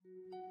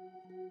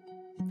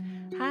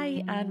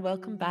Hi, and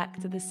welcome back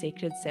to the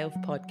Sacred Self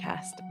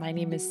podcast. My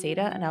name is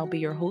Sarah, and I'll be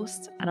your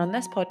host. And on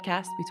this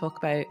podcast, we talk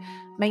about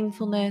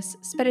mindfulness,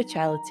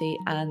 spirituality,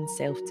 and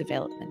self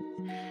development.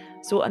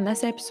 So, on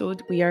this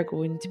episode, we are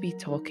going to be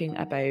talking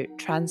about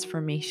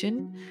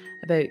transformation,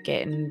 about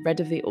getting rid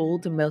of the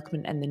old and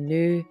welcoming in the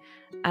new,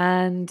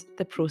 and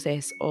the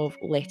process of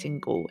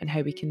letting go and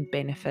how we can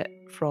benefit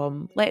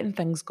from letting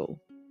things go.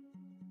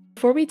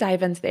 Before we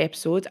dive into the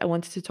episode, I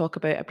wanted to talk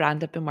about a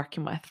brand I've been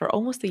working with for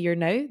almost a year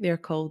now. They're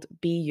called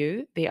Be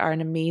You. They are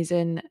an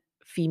amazing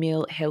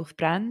female health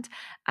brand,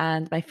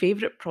 and my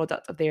favorite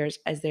product of theirs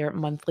is their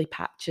monthly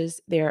patches.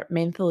 They're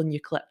menthol and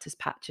eucalyptus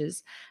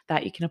patches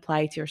that you can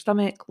apply to your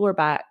stomach, lower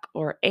back,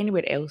 or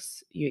anywhere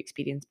else you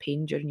experience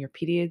pain during your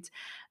period.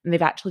 And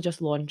they've actually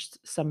just launched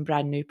some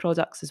brand new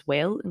products as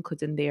well,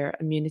 including their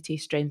immunity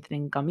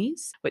strengthening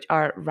gummies, which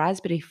are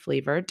raspberry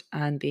flavored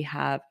and they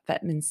have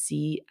vitamin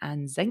C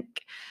and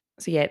zinc.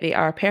 So, yeah, they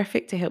are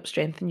perfect to help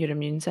strengthen your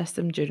immune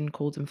system during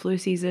cold and flu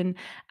season.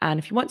 And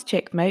if you want to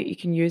check them out, you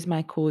can use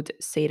my code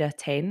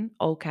SARAH10,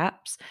 all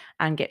caps,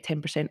 and get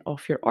 10%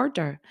 off your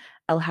order.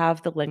 I'll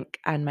have the link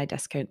and my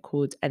discount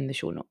code in the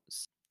show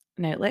notes.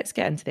 Now, let's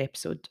get into the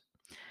episode.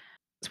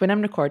 So when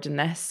I'm recording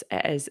this,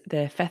 it is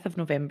the 5th of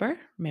November.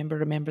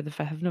 Remember the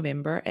 5th of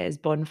November. It is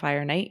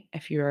bonfire night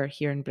if you're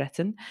here in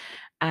Britain.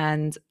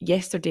 And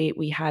yesterday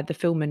we had the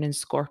full moon in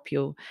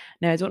Scorpio.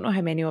 Now, I don't know how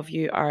many of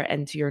you are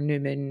into your new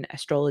moon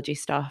astrology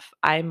stuff.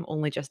 I'm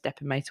only just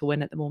dipping my toe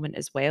in at the moment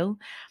as well.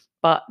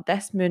 But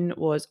this moon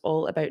was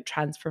all about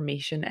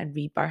transformation and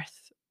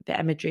rebirth. The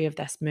imagery of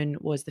this moon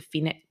was the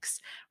phoenix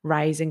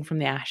rising from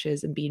the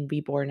ashes and being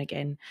reborn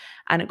again.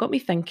 And it got me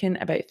thinking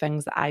about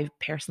things that I've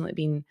personally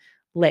been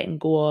letting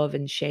go of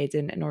and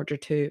shedding in order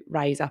to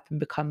rise up and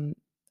become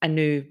a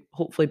new,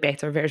 hopefully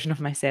better version of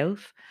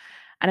myself.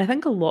 And I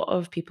think a lot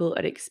of people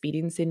are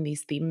experiencing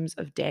these themes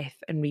of death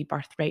and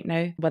rebirth right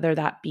now, whether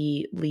that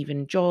be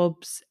leaving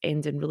jobs,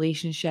 ending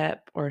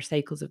relationship, or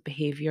cycles of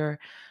behavior,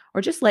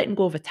 or just letting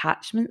go of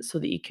attachment so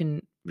that you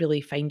can really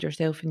find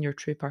yourself in your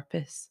true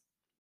purpose.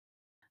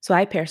 So,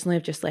 I personally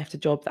have just left a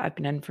job that I've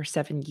been in for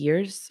 7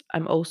 years.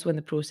 I'm also in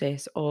the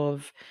process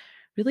of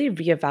really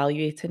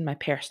reevaluating my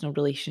personal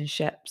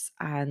relationships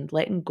and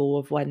letting go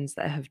of ones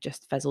that have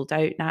just fizzled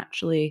out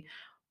naturally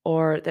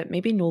or that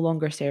maybe no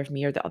longer serve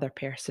me or the other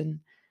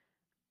person.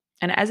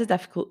 And it is a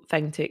difficult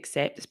thing to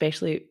accept,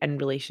 especially in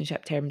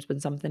relationship terms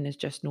when something is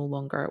just no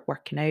longer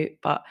working out.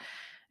 But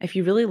if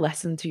you really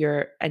listen to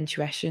your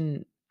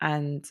intuition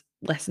and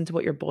listen to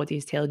what your body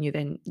is telling you,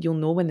 then you'll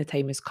know when the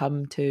time has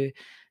come to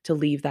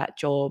leave that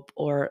job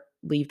or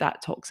leave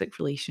that toxic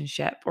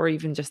relationship or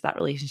even just that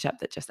relationship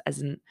that just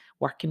isn't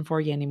working for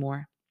you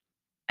anymore.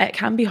 It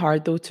can be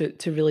hard though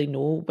to really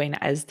know when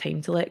it is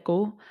time to let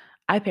go.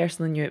 I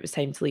personally knew it was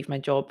time to leave my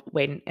job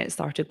when it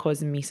started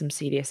causing me some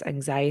serious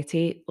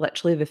anxiety.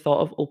 Literally, the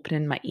thought of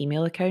opening my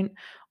email account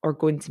or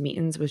going to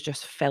meetings was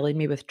just filling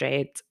me with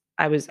dread.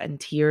 I was in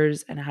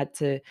tears and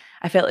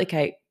I felt like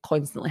I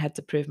constantly had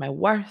to prove my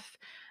worth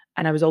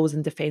and I was always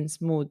in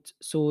defense mode.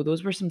 So,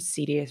 those were some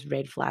serious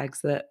red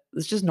flags that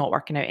it's just not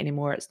working out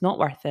anymore. It's not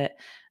worth it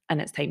and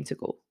it's time to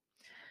go.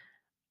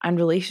 And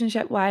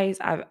relationship wise,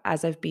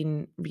 as I've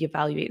been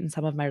reevaluating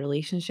some of my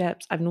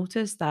relationships, I've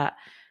noticed that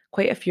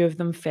quite a few of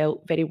them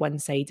felt very one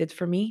sided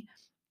for me.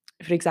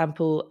 For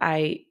example,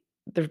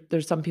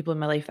 there's some people in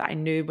my life that I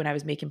knew when I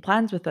was making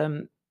plans with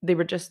them,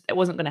 it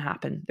wasn't going to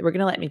happen. They were going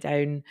to let me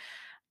down.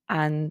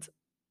 And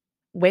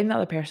when the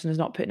other person is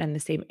not putting in the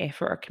same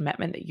effort or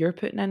commitment that you're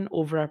putting in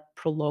over a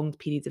prolonged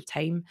period of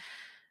time,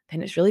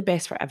 then it's really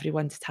best for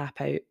everyone to tap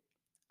out.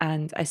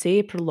 And I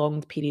say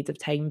prolonged period of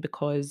time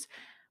because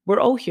we're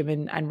all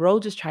human and we're all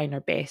just trying our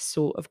best.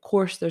 So, of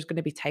course, there's going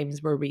to be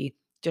times where we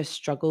just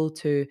struggle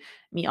to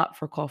meet up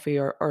for coffee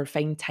or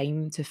find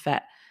time to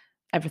fit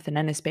everything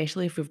in,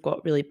 especially if we've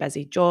got really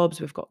busy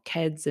jobs, we've got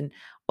kids, and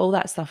all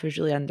that stuff is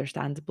really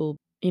understandable.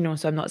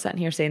 So I'm not sitting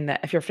here saying that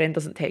if your friend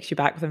doesn't text you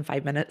back within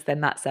 5 minutes, then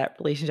that's it,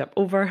 relationship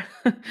over.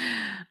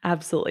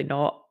 Absolutely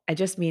not. I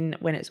just mean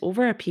when it's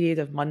over a period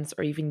of months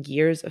or even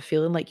years of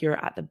feeling like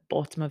you're at the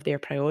bottom of their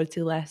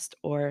priority list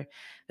or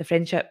the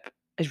friendship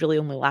is really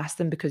only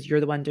lasting because you're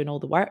the one doing all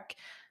the work,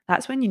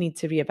 that's when you need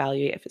to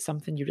reevaluate if it's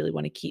something you really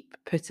want to keep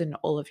putting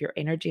all of your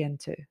energy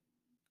into.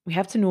 We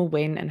have to know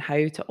when and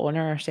how to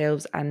honour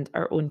ourselves and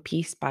our own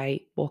peace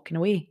by walking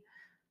away.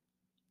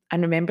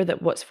 And remember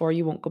that what's for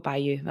you won't go by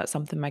you. That's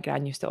something my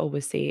gran used to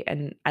always say,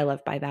 and I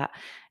live by that.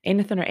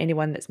 Anything or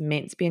anyone that's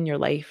meant to be in your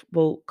life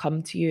will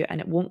come to you, and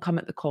it won't come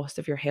at the cost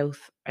of your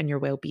health and your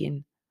well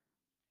being.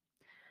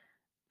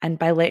 And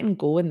by letting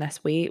go in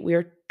this way,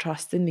 we're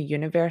trusting the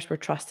universe, we're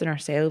trusting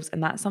ourselves,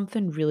 and that's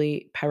something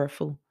really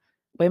powerful.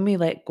 When we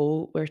let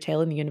go, we're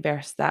telling the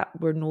universe that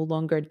we're no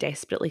longer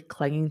desperately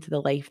clinging to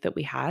the life that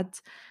we had.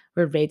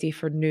 We're ready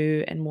for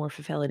new and more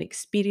fulfilling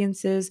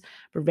experiences.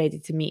 We're ready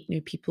to meet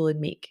new people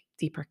and make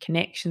deeper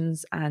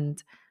connections.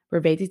 And we're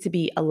ready to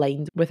be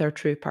aligned with our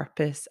true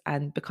purpose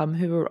and become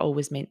who we're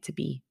always meant to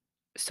be.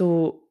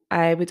 So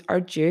I would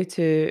urge you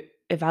to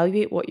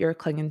evaluate what you're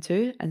clinging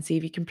to and see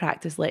if you can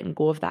practice letting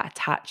go of that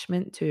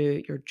attachment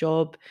to your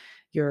job,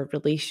 your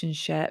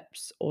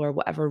relationships, or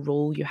whatever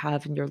role you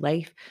have in your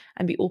life,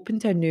 and be open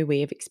to a new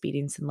way of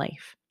experiencing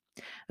life.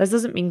 This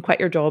doesn't mean quit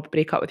your job,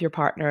 break up with your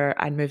partner,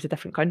 and move to a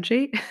different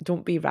country.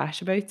 Don't be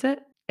rash about it.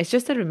 It's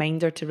just a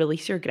reminder to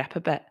release your grip a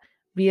bit,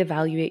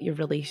 reevaluate your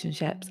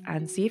relationships,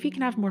 and see if you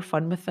can have more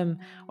fun with them,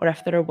 or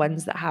if there are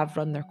ones that have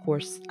run their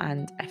course.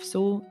 And if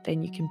so,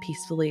 then you can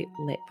peacefully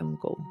let them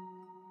go.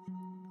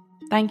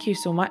 Thank you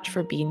so much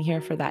for being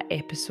here for that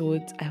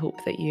episode. I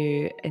hope that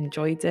you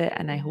enjoyed it,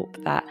 and I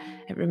hope that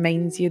it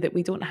reminds you that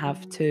we don't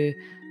have to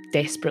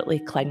desperately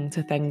cling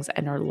to things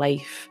in our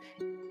life,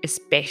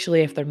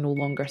 especially if they're no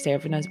longer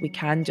serving us. We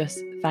can just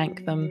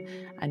thank them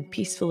and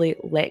peacefully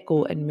let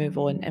go and move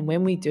on. And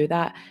when we do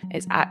that,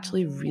 it's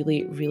actually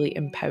really, really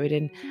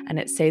empowering, and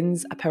it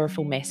sends a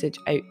powerful message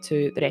out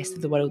to the rest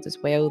of the world as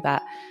well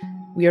that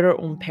we are our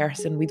own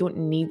person. We don't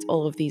need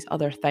all of these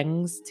other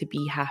things to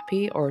be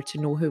happy or to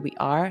know who we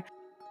are.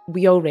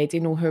 We already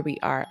know who we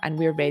are, and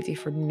we're ready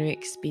for new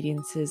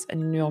experiences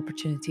and new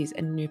opportunities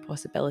and new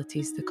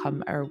possibilities to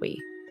come our way.